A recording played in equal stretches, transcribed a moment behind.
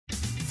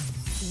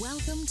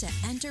Welcome to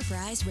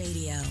Enterprise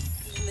Radio,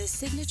 the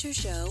signature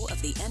show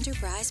of the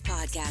Enterprise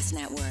Podcast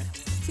Network,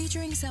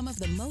 featuring some of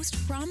the most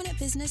prominent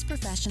business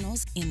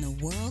professionals in the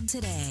world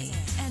today.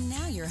 And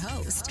now your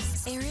host,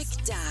 Eric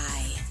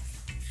Dye.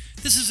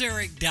 This is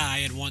Eric Dye,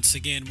 and once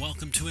again,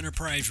 welcome to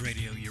Enterprise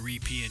Radio, your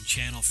EPN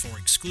channel for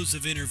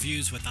exclusive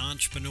interviews with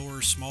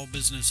entrepreneurs, small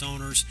business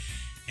owners,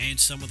 and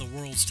some of the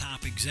world's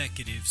top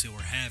executives who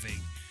are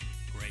having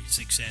great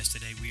success.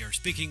 Today we are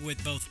speaking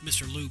with both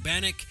Mr. Lou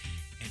Bannock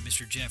and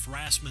Mr. Jeff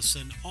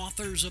Rasmussen,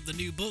 authors of the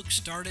new book,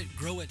 Start It,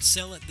 Grow It,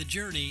 Sell It, The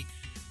Journey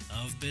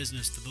of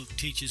Business. The book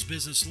teaches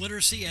business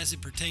literacy as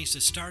it pertains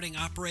to starting,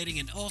 operating,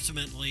 and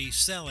ultimately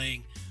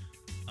selling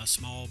a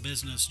small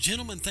business.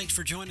 Gentlemen, thanks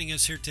for joining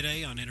us here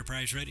today on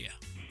Enterprise Radio.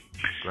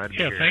 Glad to be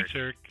here. Thanks,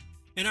 Eric.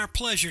 And our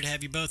pleasure to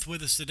have you both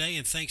with us today,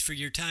 and thanks for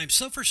your time.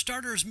 So for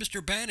starters, Mr.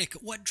 Bannock,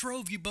 what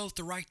drove you both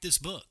to write this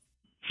book?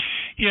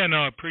 Yeah,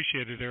 no, I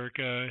appreciate it, Eric.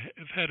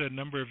 I've had a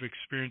number of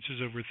experiences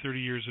over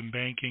 30 years in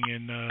banking,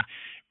 and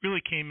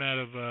really came out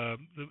of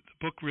the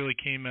book really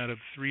came out of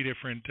three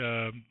different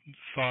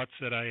thoughts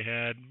that I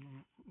had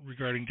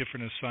regarding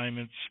different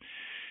assignments.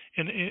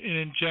 And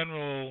in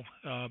general,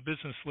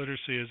 business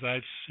literacy, as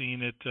I've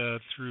seen it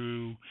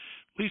through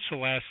at least the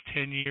last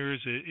 10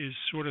 years, is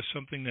sort of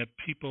something that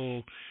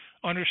people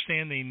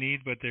understand they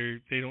need, but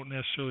they don't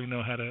necessarily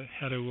know how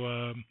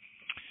to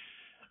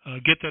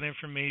get that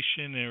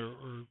information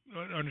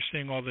or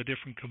understanding all the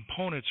different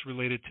components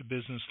related to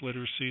business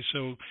literacy.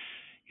 So,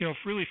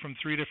 really from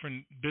three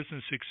different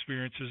business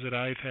experiences that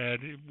I've had,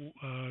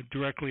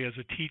 directly as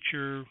a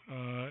teacher,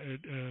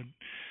 an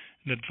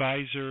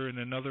advisor in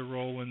another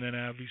role, and then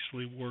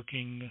obviously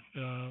working,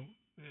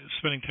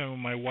 spending time with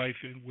my wife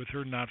with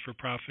her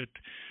not-for-profit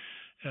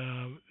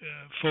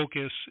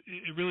focus,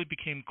 it really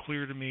became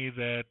clear to me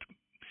that,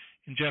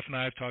 and Jeff and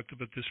I have talked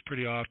about this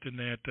pretty often,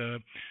 that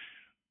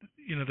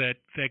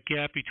that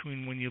gap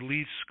between when you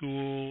leave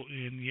school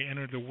and you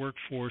enter the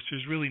workforce,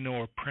 there's really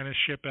no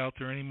apprenticeship out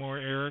there anymore,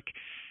 Eric,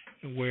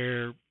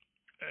 where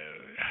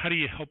how do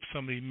you help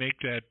somebody make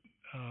that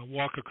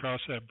walk across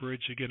that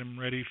bridge to get them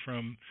ready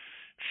from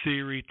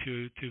theory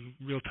to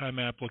real-time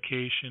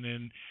application.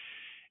 And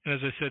as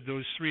I said,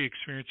 those three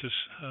experiences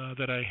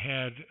that I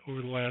had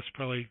over the last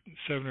probably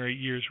 7 or 8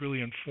 years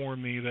really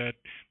informed me that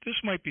this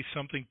might be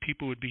something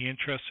people would be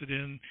interested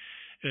in.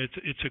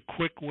 It's a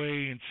quick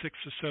way in 6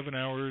 to 7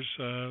 hours.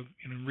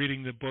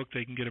 Reading the book,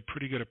 they can get a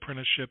pretty good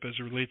apprenticeship as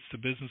it relates to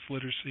business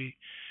literacy,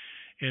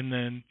 and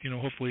then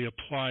hopefully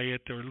apply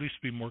it or at least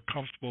be more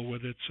comfortable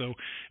with it. So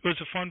it was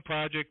a fun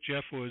project.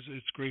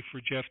 It's great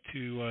for Jeff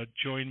to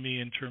join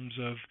me in terms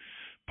of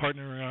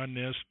partnering on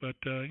this. But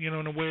in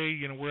a way,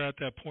 we're at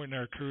that point in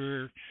our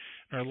career,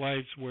 in our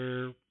lives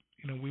where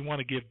we want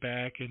to give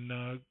back,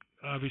 and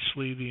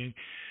obviously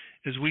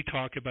as we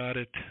talk about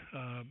it,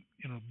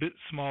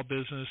 small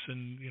business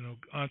and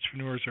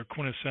entrepreneurs are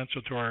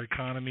quintessential to our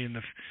economy and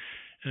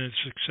the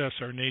success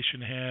our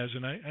nation has.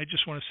 And I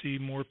just want to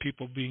see more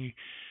people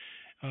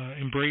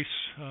embrace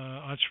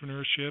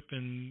entrepreneurship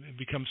and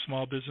become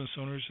small business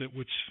owners,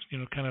 which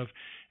kind of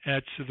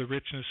adds to the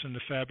richness and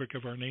the fabric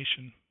of our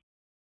nation.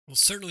 Well,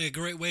 certainly a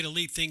great way to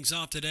lead things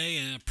off today,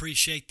 and I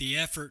appreciate the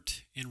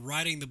effort in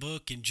writing the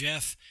book, and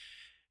Jeff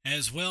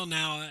as well.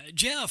 Now,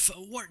 Jeff,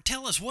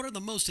 tell us, what are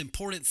the most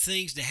important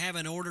things to have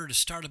in order to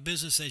start a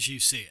business as you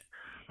see it?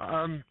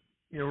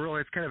 Really,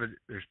 it's kind of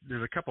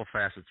there's a couple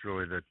facets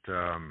really that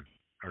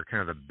are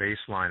kind of the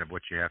baseline of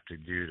what you have to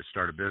do to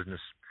start a business.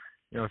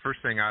 The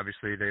first thing,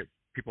 obviously,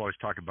 people always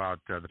talk about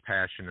the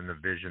passion and the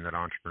vision that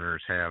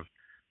entrepreneurs have.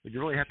 But you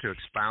really have to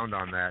expound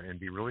on that and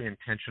be really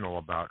intentional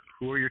about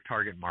who are your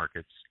target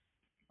markets,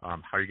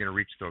 how are you going to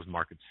reach those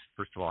markets.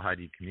 First of all, how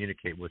do you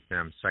communicate with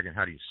them? Second,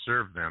 how do you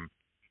serve them?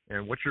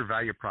 And what's your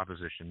value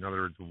proposition? In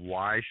other words,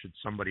 why should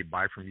somebody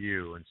buy from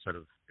you instead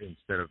of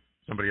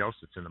somebody else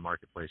that's in the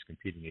marketplace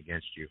competing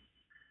against you?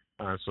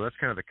 So that's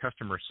kind of the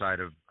customer side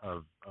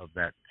of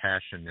that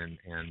passion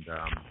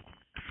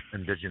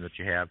and vision that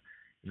you have.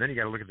 And then you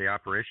got to look at the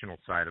operational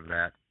side of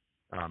that.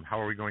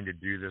 How are we going to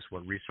do this?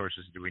 What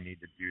resources do we need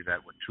to do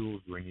that? What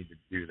tools do we need to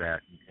do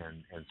that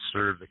and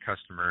serve the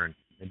customer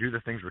and do the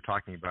things we're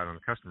talking about on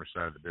the customer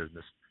side of the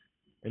business?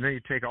 And then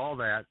you take all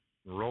that,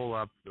 roll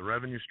up the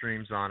revenue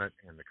streams on it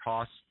and the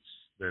costs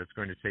that it's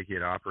going to take you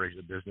to operate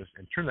the business,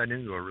 and turn that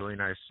into a really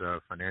nice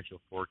financial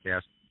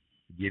forecast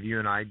to give you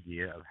an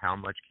idea of how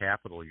much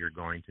capital you're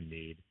going to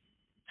need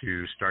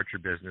to start your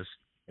business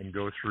and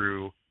go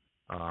through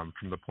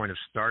from the point of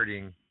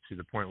starting to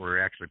the point where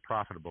you're actually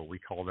profitable. We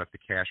call that the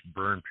cash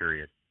burn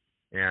period.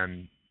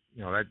 And,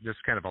 that's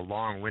just kind of a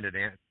long-winded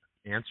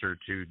answer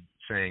to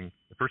saying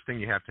the first thing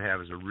you have to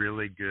have is a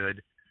really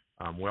good,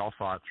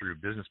 well-thought-through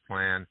business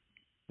plan.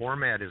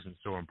 Format isn't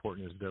so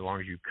important as long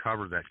as you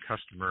cover that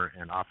customer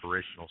and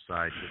operational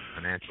side with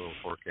financial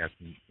forecast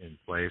in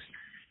place,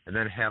 and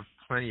then have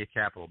plenty of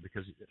capital,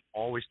 because it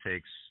always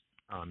takes,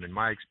 in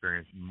my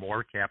experience,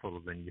 more capital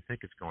than you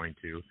think it's going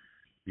to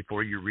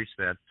before you reach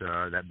that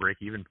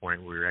break-even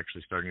point where you're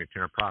actually starting to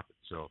turn a profit.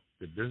 So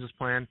good business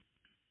plan,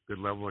 good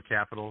level of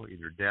capital,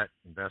 either debt,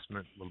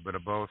 investment, a little bit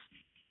of both,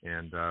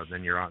 and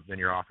then you're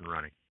off and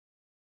running.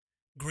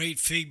 Great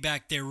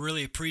feedback there.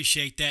 Really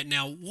appreciate that.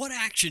 Now, what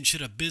action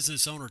should a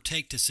business owner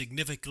take to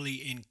significantly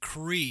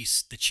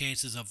increase the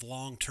chances of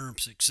long-term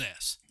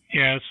success?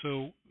 Yeah,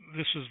 so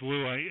this is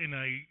Lou.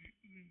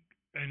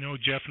 I know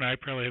Jeff and I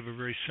probably have a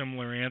very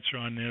similar answer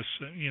on this.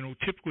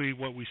 Typically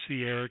what we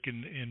see, Eric,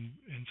 in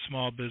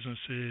small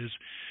businesses,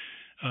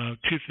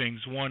 two things.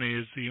 One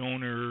is the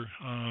owner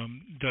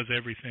does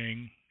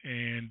everything,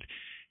 and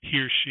he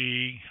or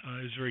she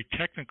is very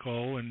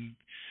technical and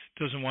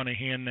doesn't want to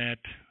hand that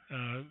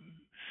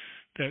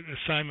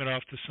assignment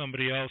off to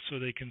somebody else so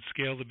they can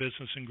scale the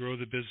business and grow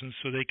the business,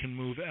 so they can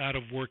move out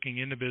of working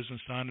in the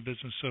business to on the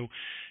business. So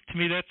to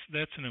me,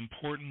 that's an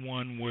important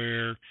one,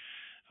 where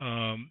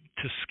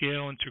to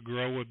scale and to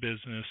grow a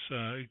business,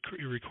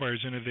 it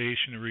requires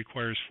innovation, it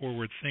requires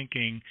forward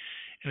thinking,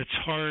 and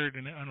it's hard.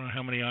 And I don't know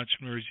how many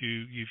entrepreneurs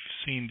you've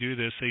seen do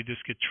this. They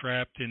just get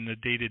trapped in the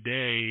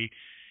day-to-day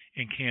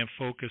and can't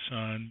focus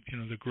on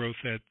the growth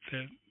that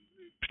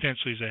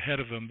potentially is ahead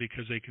of them,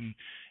 because they can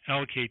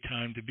allocate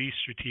time to be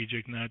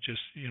strategic, not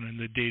just in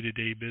the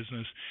day-to-day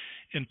business.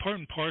 And part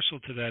and parcel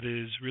to that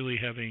is really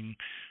having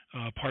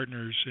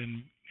partners,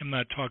 and I'm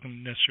not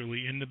talking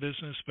necessarily in the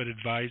business, but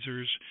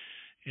advisors.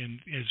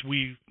 And as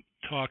we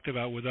talked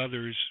about with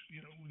others,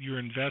 your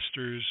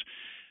investors,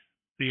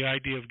 the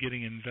idea of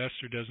getting an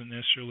investor doesn't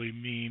necessarily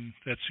mean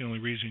that's the only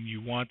reason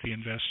you want the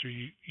investor.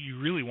 You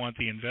really want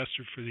the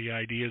investor for the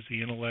ideas,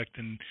 the intellect,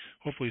 and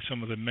hopefully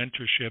some of the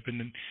mentorship. And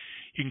then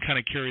you can kind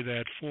of carry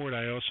that forward.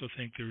 I also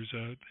think there's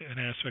an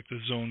aspect of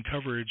zone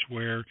coverage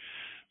where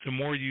the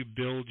more you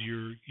build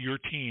your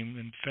team,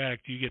 in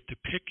fact, you get to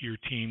pick your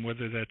team,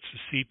 whether that's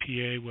the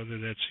CPA, whether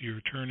that's your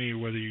attorney, or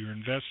whether your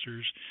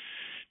investors,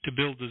 to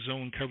build the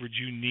zone coverage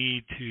you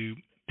need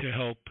to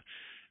help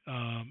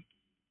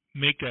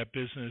make that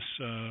business,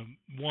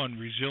 one,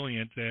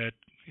 resilient. That,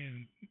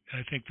 and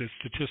I think the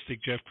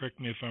statistic, Jeff, correct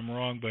me if I'm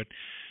wrong, but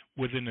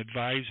with an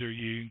advisor,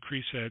 you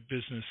increase that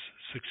business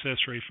success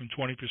rate from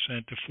 20%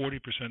 to 40%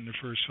 in the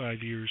first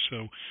 5 years.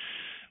 So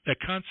that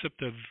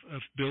concept of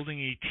building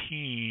a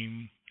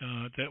team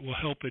that will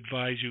help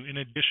advise you, in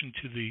addition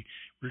to the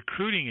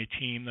recruiting a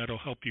team that will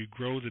help you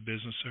grow the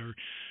business,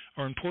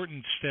 are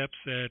important steps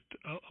that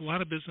a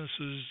lot of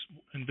businesses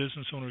and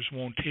business owners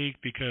won't take,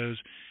 because,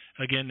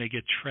 again, they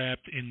get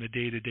trapped in the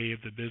day-to-day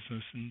of the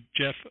business. And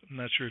Jeff, I'm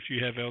not sure if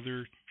you have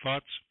other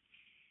thoughts.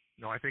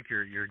 No, I think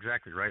you're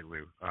exactly right,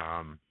 Lou.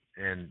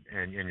 And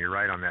you're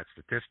right on that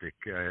statistic.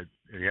 The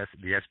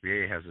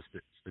SBA has a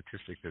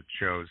statistic that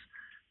shows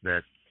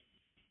that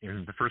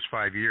in the first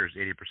 5 years,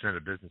 80%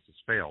 of businesses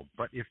fail.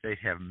 But if they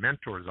have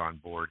mentors on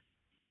board,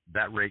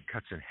 that rate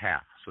cuts in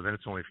half. So then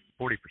it's only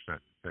 40%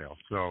 fail.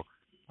 So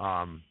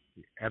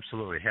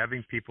absolutely,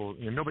 having people,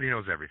 nobody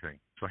knows everything.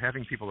 So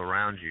having people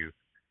around you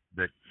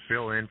that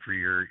fill in for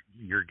your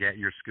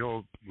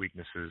skill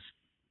weaknesses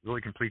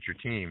really complete your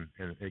team,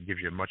 and it gives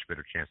you a much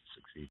better chance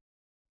to succeed.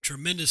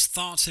 Tremendous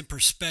thoughts and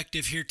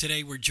perspective here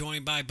today. We're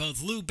joined by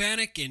both Lou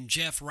Bannock and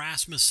Jeff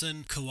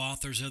Rasmussen,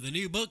 co-authors of the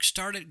new book,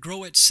 Start It,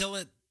 Grow It, Sell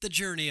It, The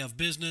Journey of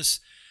Business.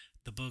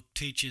 The book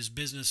teaches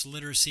business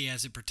literacy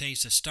as it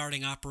pertains to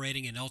starting,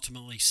 operating, and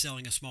ultimately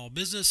selling a small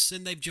business.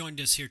 And they've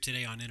joined us here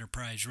today on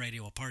Enterprise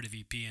Radio, a part of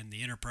EPN,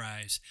 the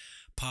Enterprise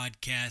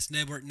Podcast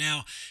Network.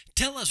 Now,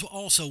 tell us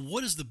also,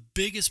 what is the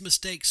biggest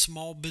mistake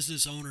small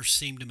business owners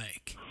seem to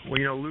make?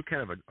 Well, Lou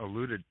kind of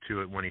alluded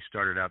to it when he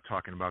started out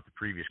talking about the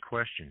previous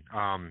question.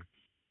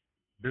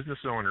 Business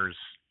owners,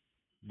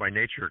 by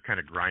nature, are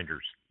kind of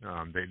grinders.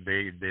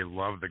 They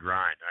love the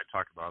grind. I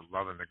talk about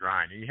loving the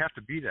grind, and you have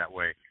to be that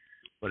way.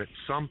 But at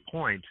some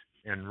point,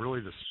 and really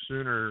the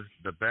sooner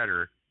the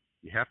better,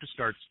 you have to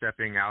start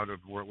stepping out of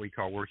what we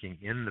call working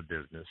in the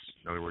business.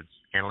 In other words,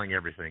 handling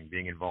everything,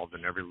 being involved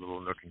in every little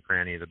nook and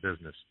cranny of the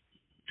business,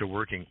 to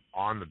working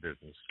on the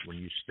business. When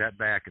you step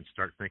back and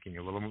start thinking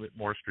a little bit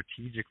more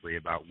strategically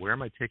about where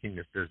am I taking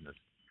this business,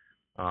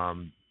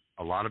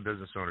 a lot of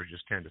business owners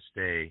just tend to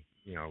stay,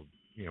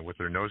 with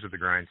their nose at the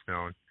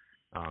grindstone.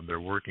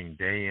 They're working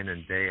day in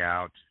and day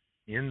out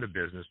in the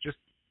business, just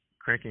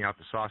cranking out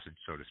the sausage,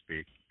 so to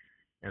speak.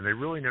 And they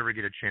really never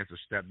get a chance to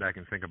step back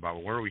and think about,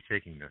 well, where are we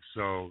taking this?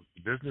 So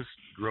the business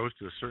grows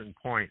to a certain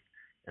point,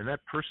 and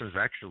that person's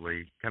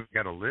actually kind of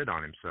got a lid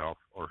on himself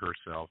or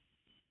herself.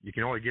 You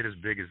can only get as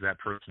big as that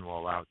person will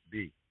allow it to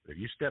be. But if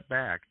you step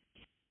back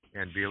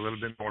and be a little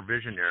bit more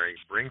visionary,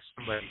 bring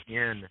somebody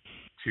in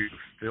to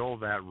fill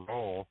that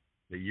role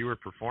that you are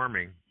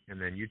performing,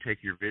 and then you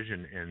take your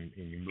vision and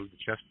you move the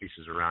chess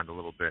pieces around a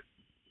little bit,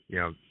 you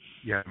have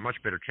a much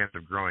better chance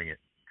of growing it.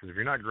 Because if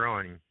you're not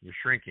growing, you're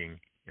shrinking.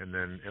 And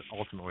then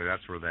ultimately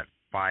that's where that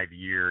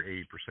 5-year,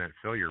 80%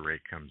 failure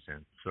rate comes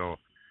in. So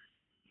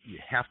you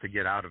have to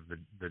get out of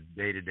the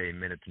day-to-day,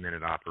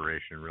 minute-to-minute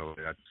operation, really.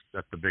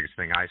 That's the biggest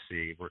thing I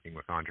see working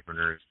with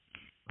entrepreneurs.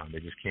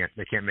 They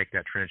can't make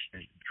that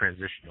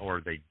transition,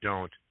 or they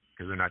don't,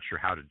 because they're not sure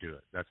how to do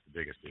it. That's the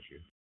biggest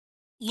issue.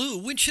 Lou,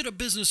 when should a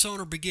business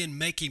owner begin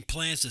making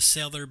plans to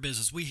sell their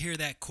business? We hear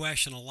that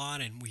question a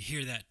lot, and we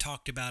hear that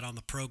talked about on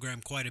the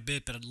program quite a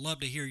bit, but I'd love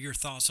to hear your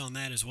thoughts on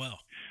that as well.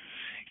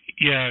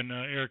 Yeah, and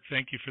Eric,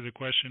 thank you for the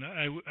question.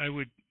 I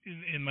would,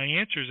 and my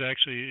answer is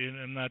actually, and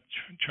I'm not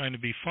trying to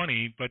be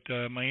funny, but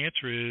my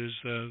answer is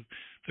the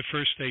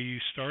first day you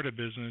start a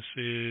business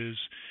is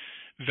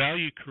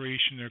value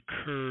creation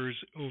occurs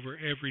over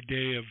every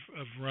day of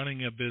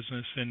running a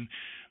business. And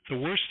the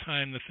worst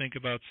time to think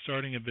about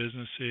starting a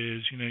business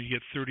is, you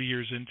get 30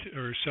 years into,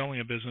 or selling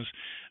a business,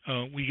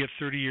 we get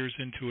 30 years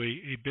into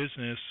a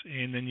business,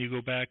 and then you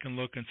go back and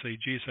look and say,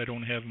 geez, I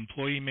don't have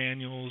employee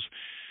manuals.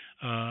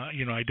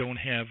 I don't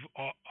have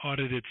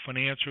audited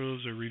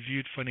financials or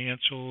reviewed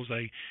financials.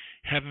 I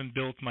haven't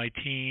built my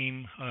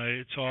team.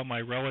 It's all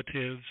my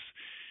relatives.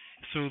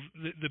 So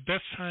the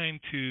best time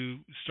to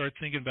start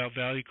thinking about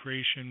value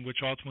creation, which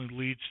ultimately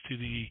leads to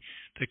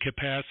the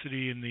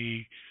capacity and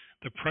the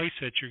price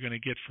that you're going to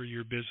get for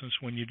your business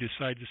when you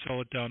decide to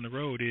sell it down the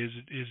road, is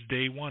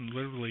day one.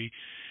 Literally,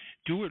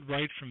 do it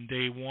right from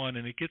day one.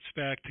 And it gets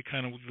back to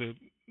kind of the,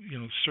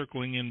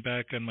 circling in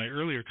back on my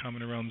earlier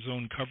comment around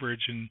zone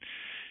coverage.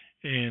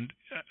 And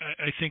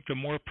I think the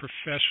more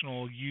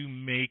professional you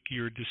make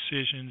your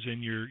decisions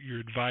and your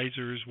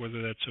advisors,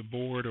 whether that's a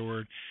board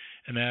or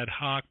an ad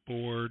hoc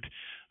board,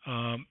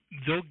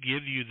 they'll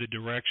give you the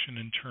direction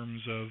in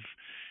terms of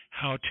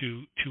how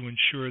to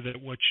ensure that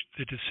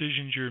the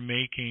decisions you're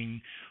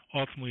making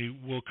ultimately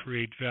will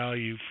create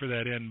value for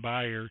that end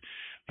buyer.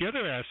 The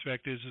other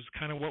aspect is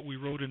kind of what we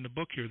wrote in the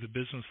book here, the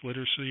business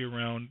literacy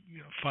around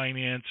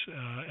finance,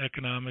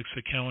 economics,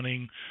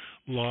 accounting,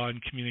 law,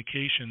 and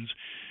communications.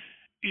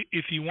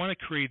 If you want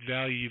to create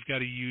value, you've got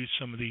to use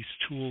some of these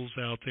tools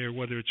out there,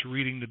 whether it's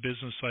reading the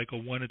business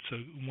cycle, when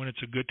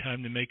it's a good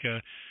time to make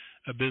a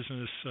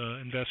business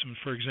investment.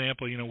 For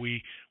example,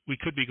 we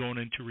could be going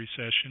into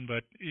recession,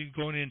 but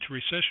going into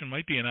recession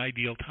might be an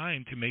ideal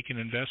time to make an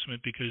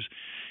investment because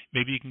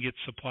maybe you can get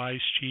supplies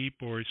cheap,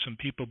 or some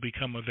people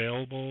become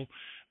available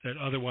that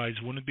otherwise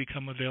wouldn't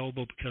become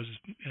available because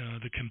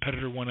the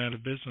competitor went out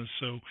of business.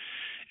 So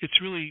it's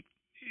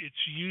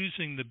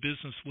using the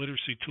business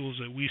literacy tools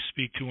that we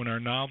speak to in our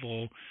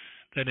novel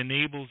that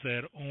enables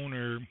that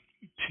owner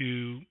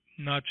to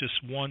not just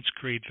once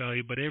create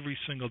value, but every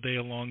single day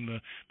along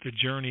the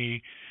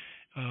journey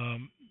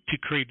to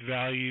create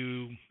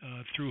value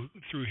through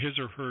his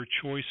or her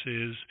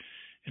choices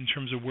in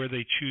terms of where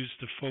they choose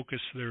to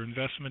focus their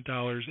investment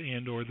dollars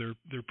and or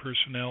their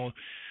personnel.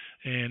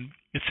 And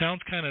it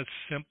sounds kind of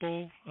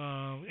simple,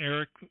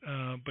 Eric,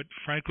 but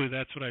frankly,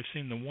 that's what I've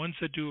seen. The ones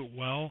that do it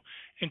well,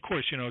 and of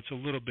course, it's a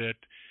little bit,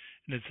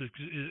 and it's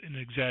an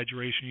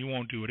exaggeration. You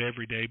won't do it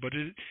every day, but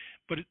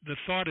the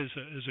thought is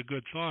a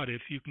good thought.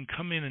 If you can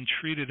come in and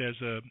treat it as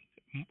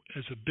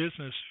a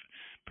business,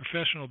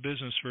 professional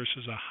business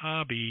versus a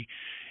hobby,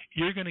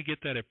 you're going to get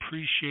that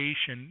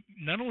appreciation.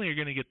 Not only are you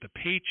going to get the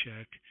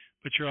paycheck,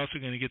 but you're also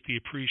going to get the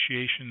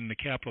appreciation and the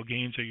capital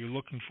gains that you're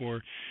looking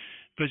for,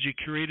 because you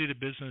created a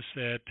business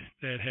that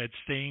had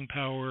staying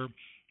power,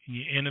 and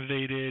you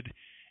innovated,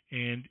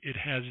 and it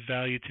has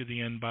value to the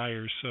end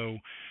buyer. So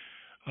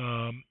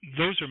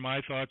those are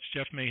my thoughts.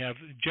 Jeff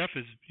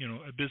is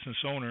a business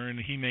owner, and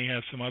he may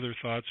have some other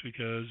thoughts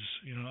because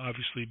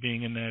obviously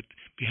being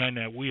behind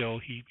that wheel,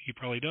 he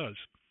probably does.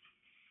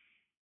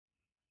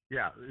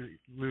 Yeah,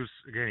 Lou's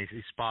again,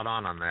 he's spot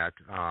on that.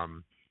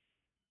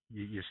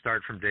 You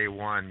start from day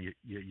one.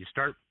 You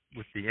start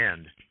with the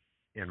end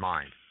in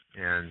mind.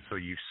 And so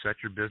you set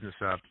your business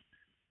up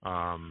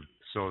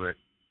so that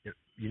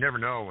you never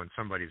know when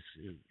somebody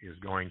is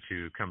going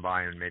to come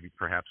by and maybe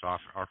perhaps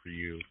offer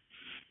you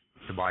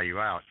to buy you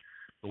out.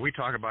 But we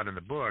talk about in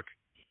the book,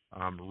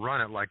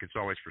 run it like it's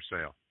always for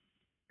sale.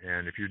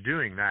 And if you're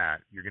doing that,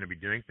 you're going to be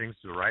doing things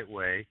the right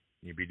way,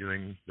 and you'll be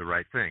doing the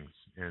right things.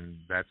 And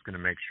that's going to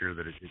make sure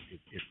that it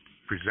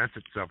presents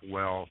itself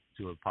well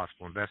to a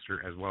possible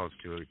investor as well as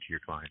to your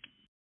client.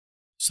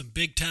 Some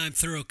big-time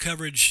thorough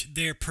coverage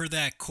there per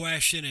that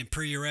question, and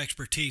per your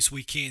expertise.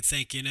 We can't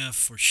thank you enough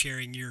for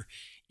sharing your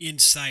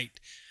insight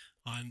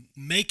on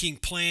making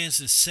plans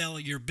to sell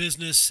your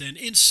business. And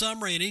in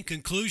summary and in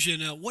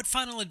conclusion, what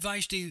final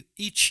advice do you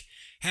each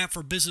have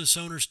for business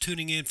owners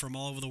tuning in from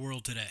all over the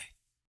world today?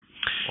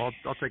 Well,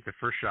 I'll take the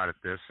first shot at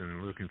this,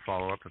 and Lou can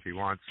follow up if he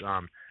wants.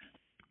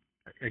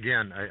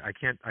 Again, I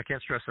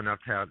can't stress enough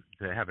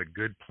to have a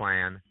good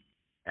plan,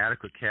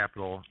 adequate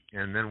capital,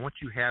 and then once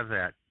you have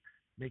that,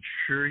 make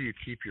sure you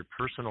keep your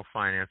personal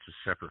finances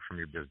separate from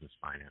your business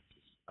finances.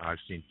 I've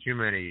seen too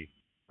many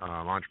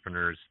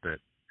entrepreneurs that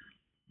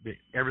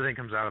everything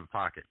comes out of the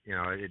pocket.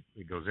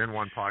 It goes in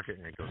one pocket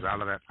and it goes out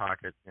of that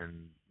pocket, and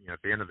at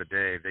the end of the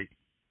day,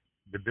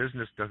 the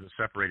business doesn't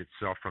separate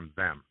itself from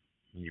them.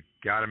 And you've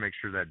got to make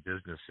sure that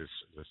business is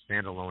a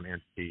standalone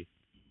entity,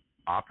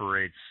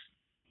 operates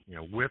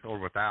with or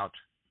without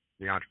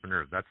the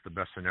entrepreneur. That's the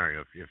best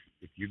scenario.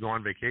 If you go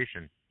on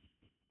vacation,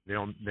 they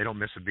don't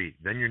miss a beat.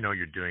 Then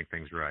you're doing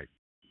things right.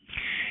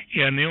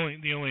 Yeah, and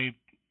the only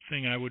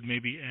thing I would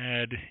maybe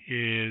add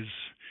is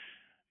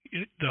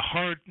the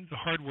hard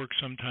work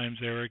sometimes,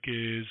 Eric,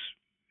 is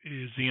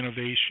the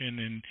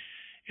innovation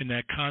and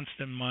that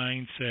constant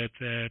mindset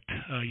that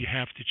you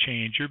have to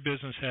change. Your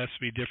business has to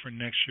be different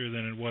next year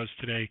than it was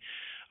today.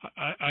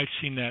 I've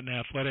seen that in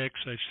athletics.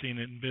 I've seen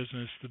it in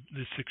business.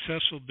 The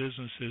successful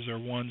businesses are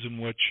ones in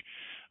which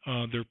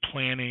they're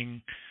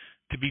planning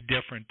to be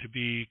different, to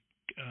be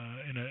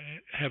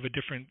have a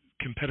different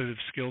competitive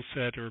skill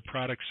set or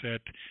product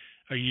set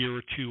a year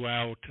or two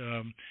out.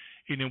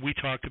 We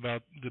talked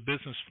about the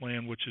business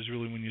plan, which is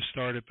really when you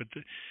start it, but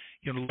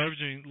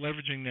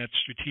leveraging that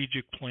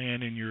strategic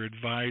plan in your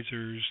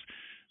advisors,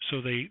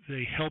 so they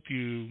help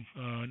you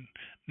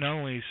not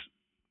only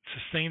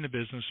sustain the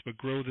business but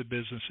grow the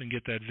business and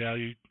get that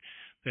value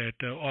that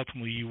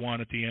ultimately you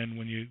want at the end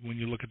when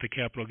you look at the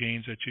capital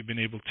gains that you've been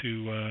able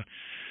to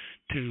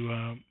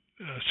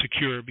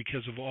secure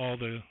because of all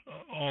the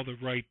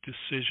right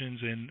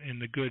decisions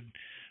and the good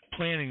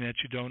planning that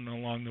you've done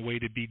along the way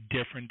to be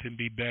different and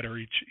be better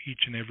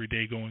each and every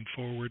day going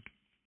forward.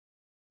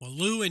 Well,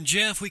 Lou and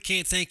Jeff, we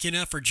can't thank you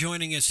enough for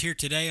joining us here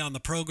today on the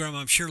program.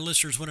 I'm sure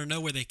listeners want to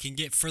know where they can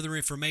get further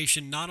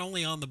information, not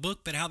only on the book,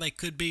 but how they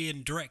could be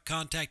in direct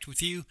contact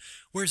with you.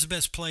 Where's the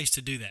best place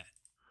to do that?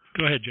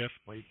 Go ahead, Jeff.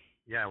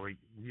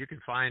 You can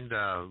find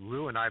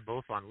Lou and I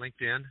both on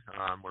LinkedIn.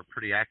 We're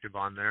pretty active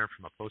on there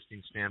from a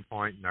posting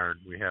standpoint, and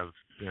we have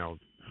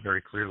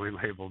very clearly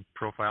labeled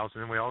profiles.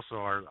 And then we also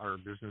our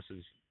business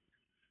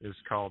is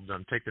called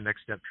Take the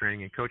Next Step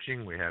Training and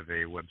Coaching. We have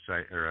a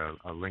website or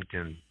a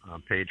LinkedIn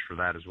page for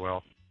that as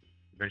well.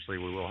 Eventually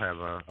we will have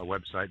a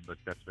website, but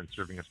that's been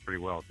serving us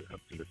pretty well up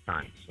to this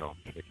time. So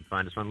they can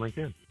find us on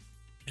LinkedIn.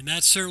 And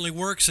that certainly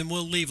works, and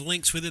we'll leave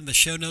links within the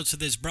show notes of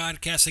this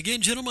broadcast.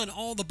 Again, gentlemen,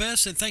 all the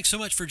best, and thanks so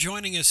much for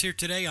joining us here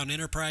today on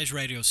Enterprise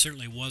Radio. It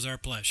certainly was our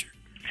pleasure.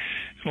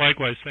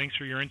 Likewise, thanks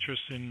for your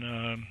interest in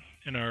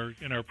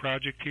our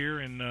project here,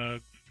 and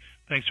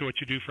thanks for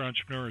what you do for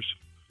entrepreneurs.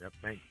 Yep,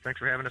 thanks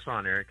for having us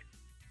on, Eric.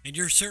 And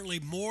you're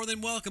certainly more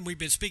than welcome. We've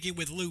been speaking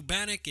with Lou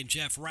Bannock and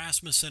Jeff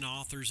Rasmussen,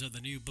 authors of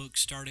the new book,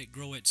 Start It,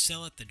 Grow It,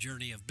 Sell It, The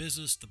Journey of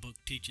Business. The book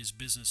teaches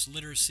business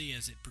literacy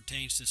as it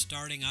pertains to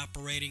starting,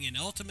 operating, and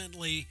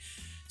ultimately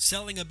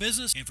selling a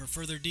business. And for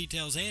further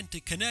details and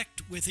to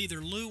connect with either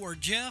Lou or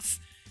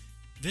Jeff,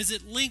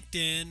 visit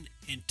LinkedIn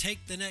and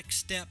Take the Next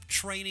Step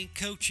Training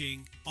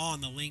Coaching on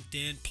the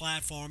LinkedIn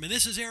platform. And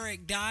this is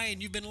Eric Dye,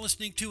 and you've been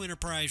listening to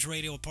Enterprise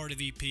Radio, a part of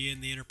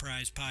EPN, the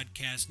Enterprise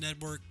Podcast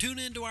Network. Tune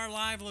into our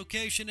live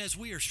location as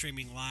we are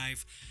streaming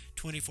live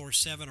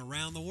 24/7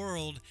 around the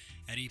world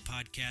at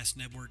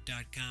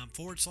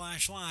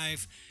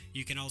epodcastnetwork.com/live.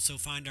 You can also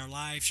find our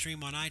live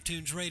stream on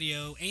iTunes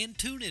Radio and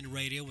TuneIn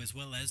Radio, as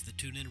well as the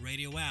TuneIn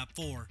Radio app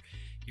for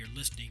your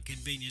listening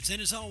convenience.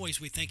 And as always,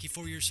 we thank you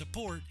for your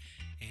support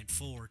and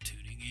for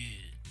tuning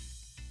in.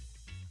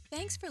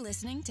 Thanks for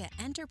listening to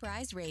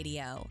Enterprise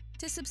Radio.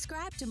 To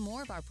subscribe to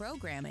more of our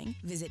programming,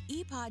 visit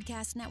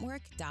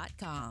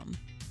epodcastnetwork.com.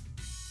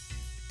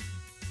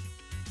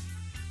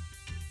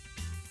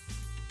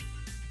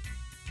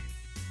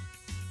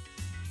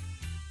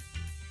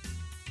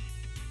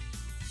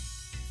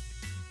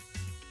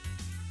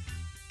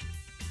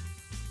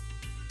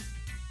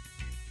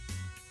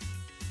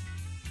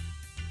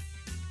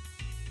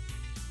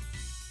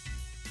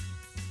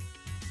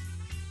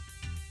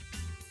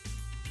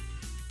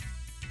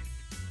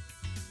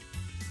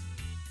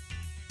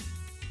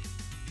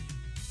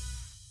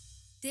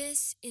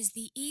 This is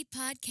the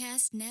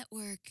ePodcast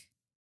Network.